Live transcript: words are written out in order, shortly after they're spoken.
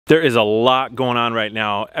There is a lot going on right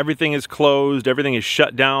now. Everything is closed, everything is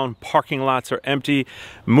shut down, parking lots are empty,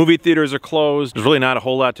 movie theaters are closed. There's really not a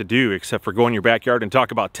whole lot to do except for go in your backyard and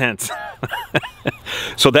talk about tents.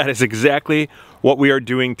 So that is exactly what we are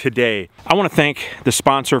doing today. I want to thank the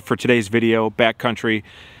sponsor for today's video, Backcountry.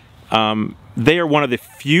 They are one of the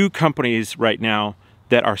few companies right now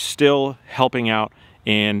that are still helping out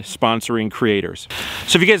and sponsoring creators.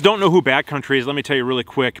 So if you guys don't know who Backcountry is, let me tell you really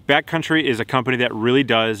quick. Backcountry is a company that really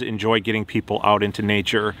does enjoy getting people out into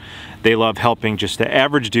nature. They love helping just the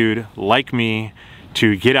average dude like me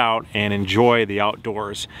to get out and enjoy the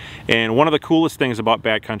outdoors. And one of the coolest things about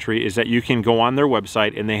Backcountry is that you can go on their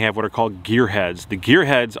website and they have what are called gearheads. The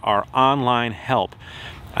gearheads are online help.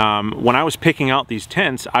 When I was picking out these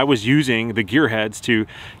tents, I was using the gearheads to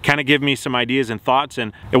kind of give me some ideas and thoughts,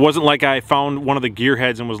 and it wasn't like I found one of the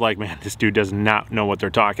gearheads and was like, man, this dude does not know what they're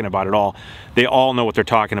talking about at all. They all know what they're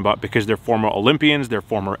talking about because they're former Olympians, they're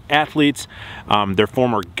former athletes, they're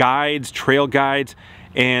former guides, trail guides,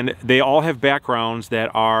 and they all have backgrounds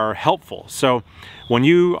that are helpful. So when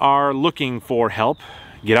you are looking for help,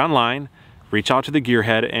 get online, reach out to the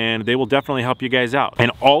gearhead, and they will definitely help you guys out.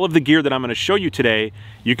 And all of the gear that I'm going to show you today,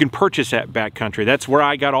 you can purchase at Backcountry. That's where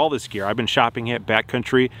I got all this gear. I've been shopping at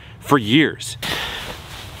Backcountry for years.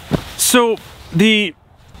 So the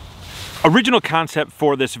original concept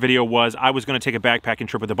for this video was I was going to take a backpacking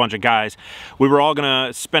trip with a bunch of guys. We were all going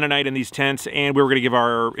to spend a night in these tents, and we were going to give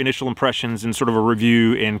our initial impressions and sort of a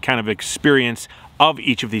review and kind of experience of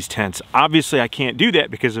each of these tents. Obviously I can't do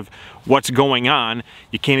that because of what's going on.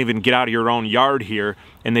 You can't even get out of your own yard here,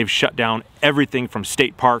 and they've shut down everything from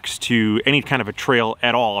state parks to any kind of a trail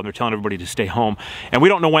at all, and they're telling everybody to stay home. And we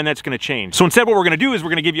don't know when that's going to change. So instead what we're going to do is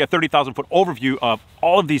we're going to give you a 30,000 foot overview of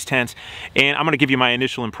all of these tents, and I'm going to give you my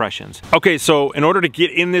initial impressions. Okay, so in order to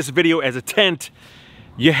get in this video as a tent,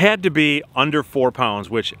 you had to be under 4 pounds,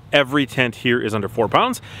 which every tent here is under 4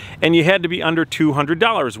 pounds, and you had to be under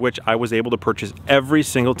 $200, which I was able to purchase every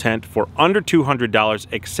single tent for under $200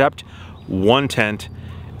 except one tent,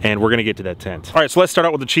 and we're gonna get to that tent. All right, so let's start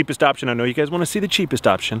out with the cheapest option. I know you guys wanna see the cheapest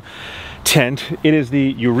option tent. It is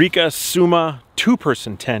the Eureka Suma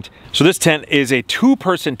 2-person tent. So this tent is a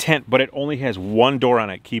 2-person tent, but it only has one door on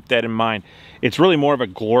it. Keep that in mind. It's really more of a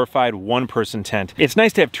glorified 1-person tent. It's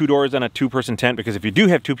nice to have 2 doors on a 2-person tent because if you do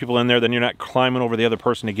have 2 people in there, then you're not climbing over the other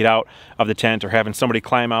person to get out of the tent or having somebody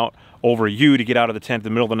climb out over you to get out of the tent in the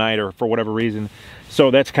middle of the night or for whatever reason. So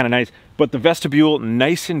that's kind of nice. But the vestibule,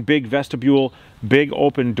 nice and big vestibule, big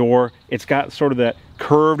open door. It's got sort of that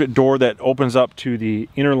curved door that opens up to the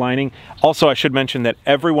inner lining. Also, I should mention that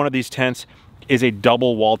every one of these tents is a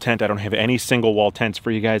double wall tent. I don't have any single wall tents for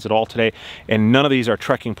you guys at all today, and none of these are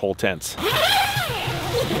trekking pole tents.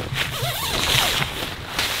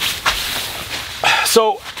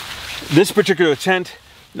 So this particular tent,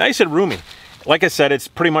 nice and roomy. Like I said, it's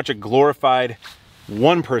pretty much a glorified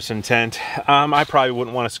 1-person tent. I probably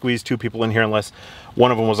wouldn't want to squeeze 2 people in here unless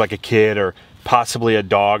one of them was like a kid or possibly a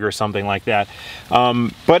dog or something like that.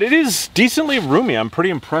 But it is decently roomy. I'm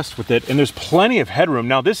pretty impressed with it, and there's plenty of headroom.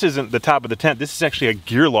 Now this isn't the top of the tent. This is actually a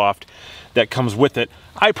gear loft that comes with it.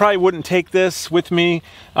 I probably wouldn't take this with me.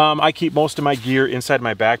 I keep most of my gear inside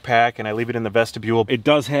my backpack and I leave it in the vestibule. It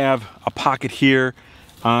does have a pocket here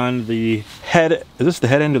on the head. Is this the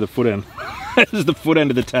head end or the foot end? This is the foot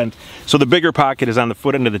end of the tent. So the bigger pocket is on the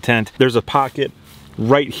foot end of the tent. There's a pocket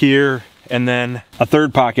right here, and then a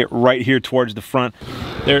third pocket right here towards the front.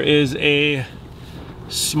 There is a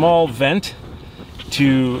small vent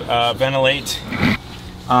to ventilate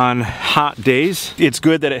on hot days. It's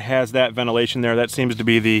good that it has that ventilation there. That seems to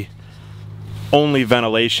be the only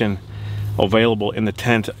ventilation available in the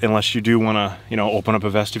tent, unless you do want to, you know, open up a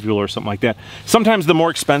vestibule or something like that. Sometimes the more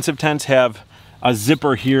expensive tents have a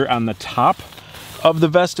zipper here on the top of the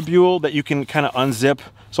vestibule that you can kind of unzip,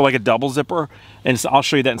 so like a double zipper, and so I'll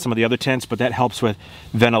show you that in some of the other tents, but that helps with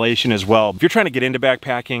ventilation as well. If you're trying to get into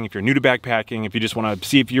backpacking, if you're new to backpacking, if you just want to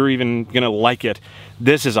see if you're even gonna like it,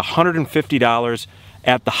 this is $150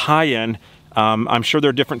 at the high end. I'm sure there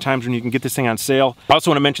are different times when you can get this thing on sale. I also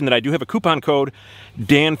want to mention that I do have a coupon code,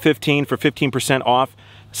 Dan15, for 15% off.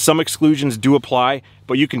 Some exclusions do apply,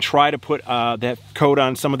 but you can try to put that code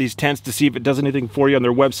on some of these tents to see if it does anything for you on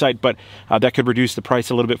their website, but that could reduce the price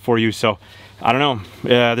a little bit for you. So I don't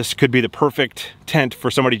know, this could be the perfect tent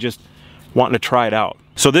for somebody just wanting to try it out.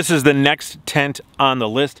 So this is the next tent on the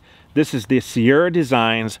list. This is the Sierra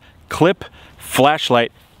Designs Clip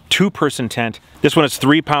Flashlight 2-person tent. This one is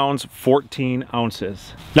 3 pounds, 14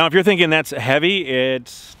 ounces. Now, if you're thinking that's heavy,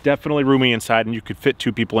 it's definitely roomy inside and you could fit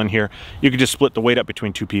 2 people in here. You could just split the weight up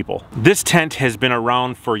between 2 people. This tent has been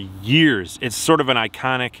around for years. It's sort of an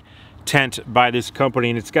iconic tent by this company,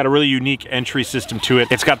 and it's got a really unique entry system to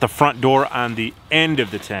it. It's got the front door on the end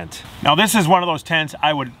of the tent. Now this is one of those tents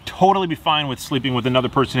I would totally be fine with sleeping with another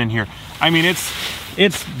person in here. I mean,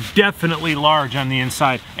 it's definitely large on the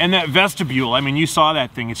inside. And that vestibule, I mean, you saw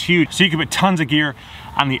that thing, it's huge. So you can put tons of gear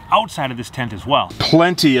on the outside of this tent as well.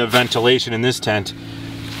 Plenty of ventilation in this tent.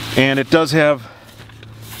 And it does have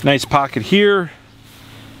a nice pocket here,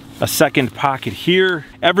 a second pocket here.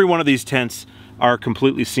 Every one of these tents are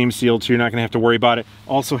completely seam sealed, so you're not gonna have to worry about it.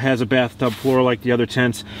 Also has a bathtub floor like the other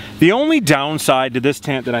tents. The only downside to this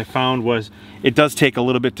tent that I found was it does take a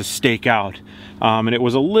little bit to stake out. And it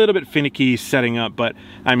was a little bit finicky setting up, but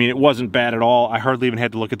I mean, it wasn't bad at all. I hardly even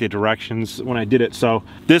had to look at the directions when I did it. So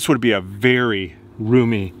this would be a very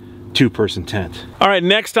roomy two-person tent. All right,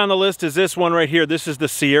 next on the list is this one right here. This is the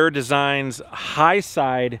Sierra Designs high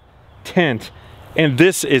side tent. And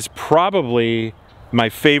this is probably my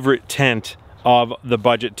favorite tent of the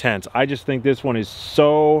budget tents. I just think this one is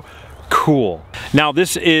so cool. Now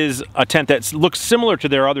this is a tent that looks similar to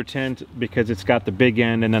their other tent because it's got the big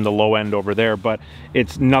end and then the low end over there, but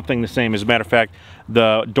it's nothing the same. As a matter of fact,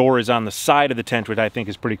 the door is on the side of the tent, which I think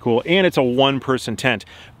is pretty cool, and it's a one-person tent.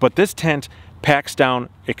 But this tent packs down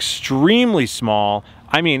extremely small.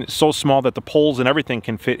 I mean, so small that the poles and everything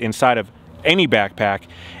can fit inside of any backpack,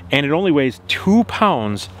 and it only weighs 2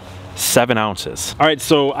 pounds 7 ounces. All right,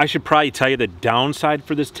 so I should probably tell you the downside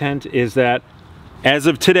for this tent is that as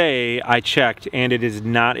of today, I checked and it is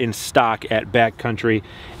not in stock at Backcountry.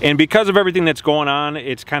 And because of everything that's going on,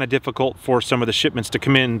 it's kind of difficult for some of the shipments to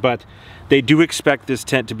come in, but they do expect this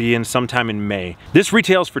tent to be in sometime in May. This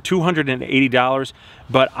retails for $280,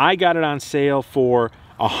 but I got it on sale for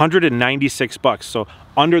 $196, so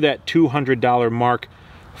under that $200 mark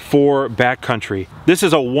for Backcountry. This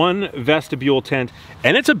is a one vestibule tent,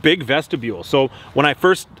 and it's a big vestibule. So when I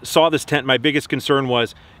first saw this tent, my biggest concern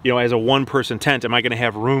was, you know, as a one-person tent, am I going to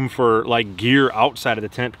have room for like gear outside of the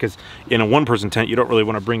tent? Because in a one-person tent, you don't really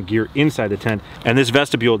want to bring gear inside the tent, and this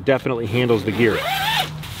vestibule definitely handles the gear.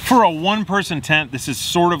 For a one-person tent, this is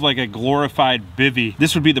sort of like a glorified bivvy.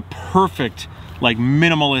 This would be the perfect like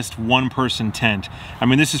minimalist one-person tent. I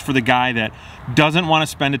mean, this is for the guy that doesn't want to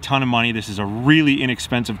spend a ton of money. This is a really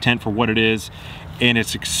inexpensive tent for what it is, and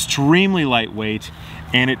it's extremely lightweight,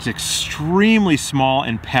 and it's extremely small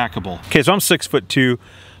and packable. Okay, so I'm 6'2".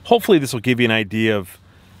 Hopefully this will give you an idea of,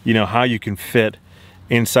 you know, how you can fit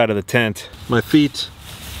inside of the tent. My feet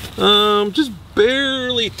just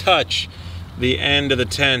barely touch the end of the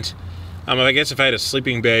tent. I guess if I had a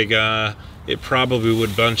sleeping bag, it probably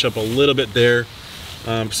would bunch up a little bit there.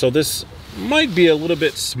 So this might be a little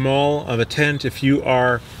bit small of a tent if you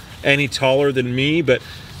are any taller than me, but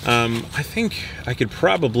I think I could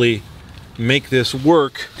probably make this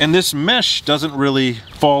work. And this mesh doesn't really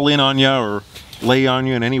fall in on you or lay on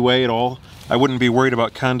you in any way at all. I wouldn't be worried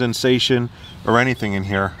about condensation or anything in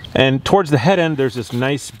here. And towards the head end, there's this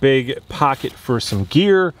nice big pocket for some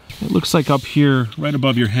gear. It looks like up here, right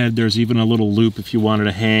above your head, there's even a little loop if you wanted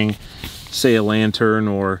to hang, say, a lantern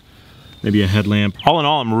or maybe a headlamp. All in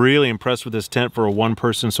all, I'm really impressed with this tent for a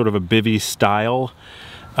one-person sort of a bivvy style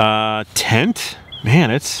tent. Man,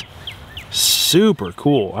 it's super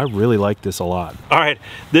cool. I really like this a lot. All right,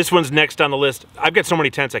 this one's next on the list. I've got so many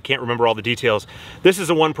tents I can't remember all the details. This is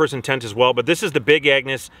a one-person tent as well, but this is the Big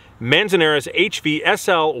Agnes Manzanares HV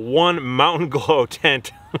SL1 Mountain Glow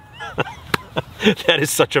tent. That is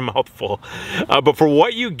such a mouthful. But for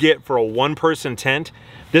what you get for a one-person tent,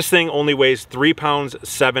 this thing only weighs 3 pounds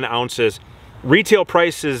 7 ounces. Retail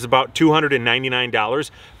price is about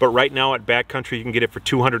 $299, but right now at Backcountry you can get it for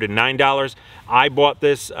 $209. I bought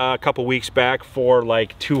this a couple weeks back for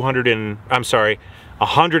like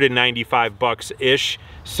 $195-ish.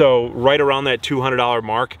 So right around that $200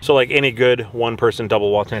 mark. So like any good one-person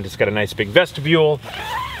double wall tent, it's got a nice big vestibule,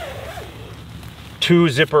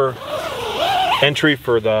 2-zipper entry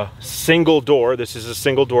for the single door. This is a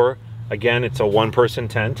single door. Again, it's a one-person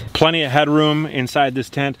tent. Plenty of headroom inside this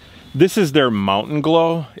tent. This is their Mountain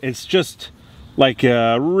Glow. It's just like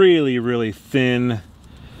a really, really thin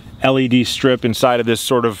LED strip inside of this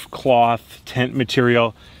sort of cloth tent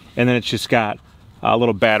material. And then it's just got a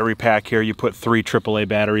little battery pack here. You put 3 AAA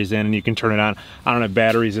batteries in and you can turn it on. I don't have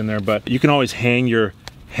batteries in there, but you can always hang your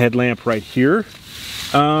headlamp right here.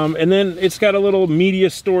 And then it's got a little media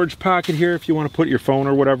storage pocket here if you want to put your phone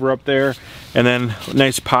or whatever up there. And then a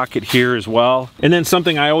nice pocket here as well. And then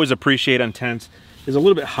something I always appreciate on tents is a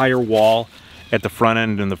little bit higher wall at the front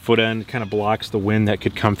end and the foot end. Kind of blocks the wind that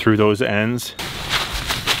could come through those ends.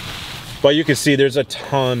 But you can see there's a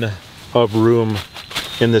ton of room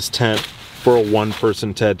in this tent for a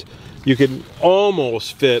one-person tent. You can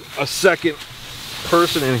almost fit a second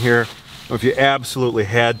person in here if you absolutely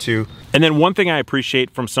had to. And then one thing I appreciate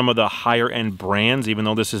from some of the higher end brands, even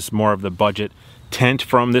though this is more of the budget tent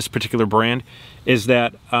from this particular brand, is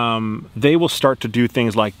that they will start to do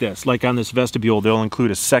things like this. Like on this vestibule, they'll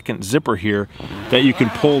include a second zipper here that you can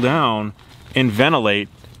pull down and ventilate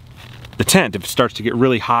the tent if it starts to get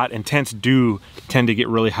really hot. And tents do tend to get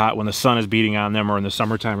really hot when the sun is beating on them or in the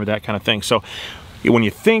summertime or that kind of thing. So when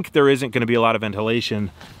you think there isn't going to be a lot of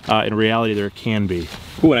ventilation, in reality there can be.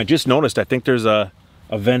 Ooh, and I just noticed, I think there's a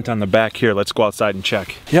vent on the back here. Let's go outside and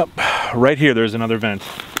check. Yep, right here there's another vent.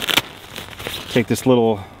 Take this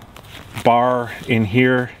little bar in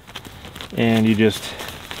here and you just,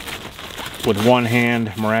 with one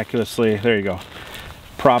hand, miraculously, there you go,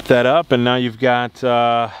 prop that up, and now you've got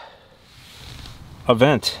a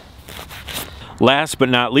vent. Last but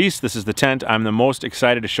not least, this is the tent I'm the most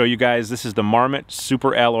excited to show you guys. This is the Marmot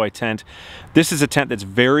Super Alloy tent. This is a tent that's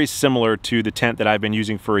very similar to the tent that I've been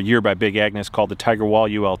using for a year by Big Agnes called the Tiger Wall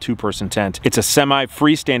UL 2-person tent. It's a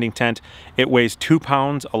semi-freestanding tent. It weighs 2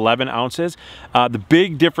 pounds, 11 ounces. The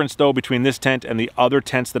big difference though between this tent and the other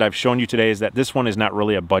tents that I've shown you today is that this one is not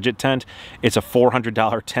really a budget tent. It's a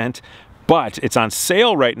 $400 tent, but it's on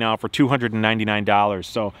sale right now for $299.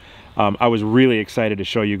 So I was really excited to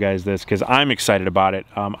show you guys this because I'm excited about it.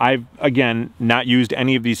 I've, again, not used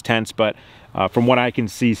any of these tents, but from what I can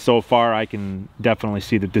see so far, I can definitely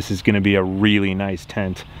see that this is going to be a really nice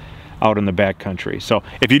tent out in the backcountry. So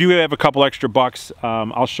if you do have a couple extra bucks,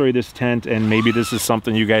 I'll show you this tent, and maybe this is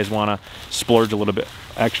something you guys want to splurge a little bit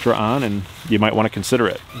extra on, and you might want to consider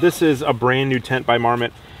it. This is a brand new tent by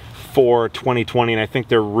Marmot for 2020, and I think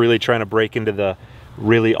they're really trying to break into the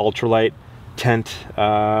really ultralight tent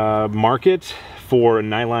market for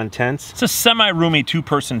nylon tents. It's a semi-roomy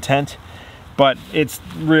 2-person tent, but it's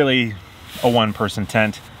really a 1-person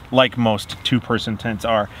tent, like most 2-person tents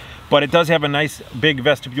are. But it does have a nice big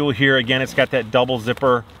vestibule here. Again, it's got that double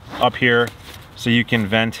zipper up here, so you can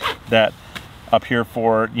vent that up here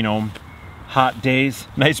for, you know, hot days.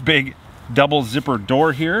 Nice big double zipper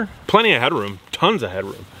door here. Plenty of headroom, tons of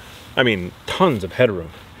headroom. I mean, tons of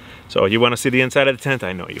headroom. So you want to see the inside of the tent?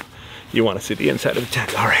 I know you. You want to see the inside of the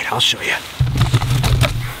tent. All right, I'll show you.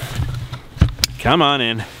 Come on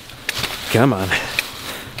in. Come on.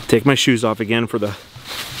 Take my shoes off again for the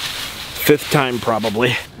 5th time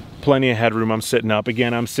probably. Plenty of headroom. I'm sitting up.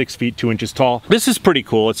 Again, I'm 6 feet 2 inches tall. This is pretty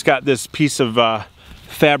cool. It's got this piece of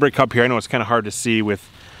fabric up here. I know it's kind of hard to see with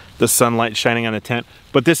the sunlight shining on the tent,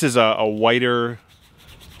 but this is a whiter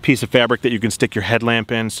piece of fabric that you can stick your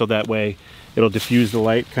headlamp in, so that way it'll diffuse the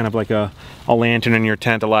light, kind of like a lantern in your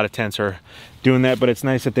tent. A lot of tents are doing that, but it's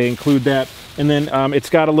nice that they include that. And then it's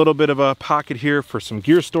got a little bit of a pocket here for some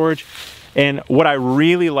gear storage. And what I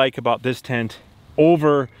really like about this tent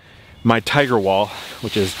over my Tiger Wall,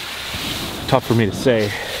 which is tough for me to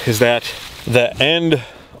say, is that the end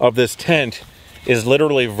of this tent is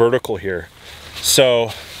literally vertical here. So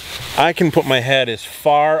I can put my head as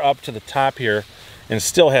far up to the top here and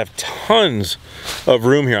still have tons of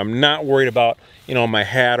room here. I'm not worried about, you know, my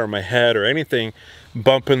hat or my head or anything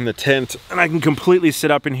bumping the tent, and I can completely sit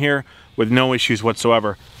up in here with no issues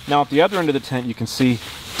whatsoever. Now at the other end of the tent, you can see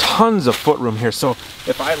tons of footroom here. So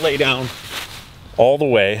if I lay down all the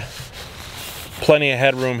way, plenty of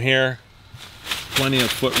headroom here, plenty of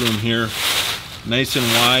footroom here, nice and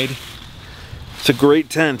wide. It's a great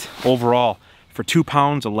tent overall. For 2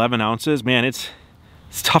 pounds, 11 ounces, man, it's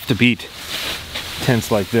tough to beat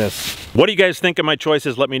tents like this. What do you guys think of my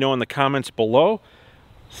choices? Let me know in the comments below.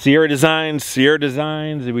 Sierra Designs,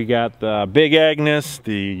 we got the Big Agnes,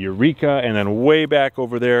 the Eureka, and then way back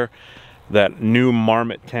over there, that new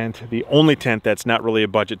Marmot tent, the only tent that's not really a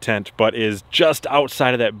budget tent, but is just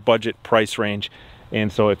outside of that budget price range.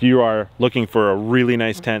 And so if you are looking for a really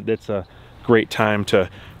nice tent, that's a great time to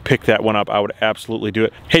pick that one up. I would absolutely do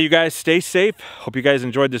it. Hey, you guys, stay safe. Hope you guys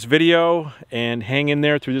enjoyed this video, and hang in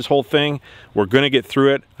there through this whole thing. We're gonna get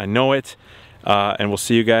through it. I know it. And we'll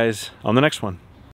see you guys on the next one.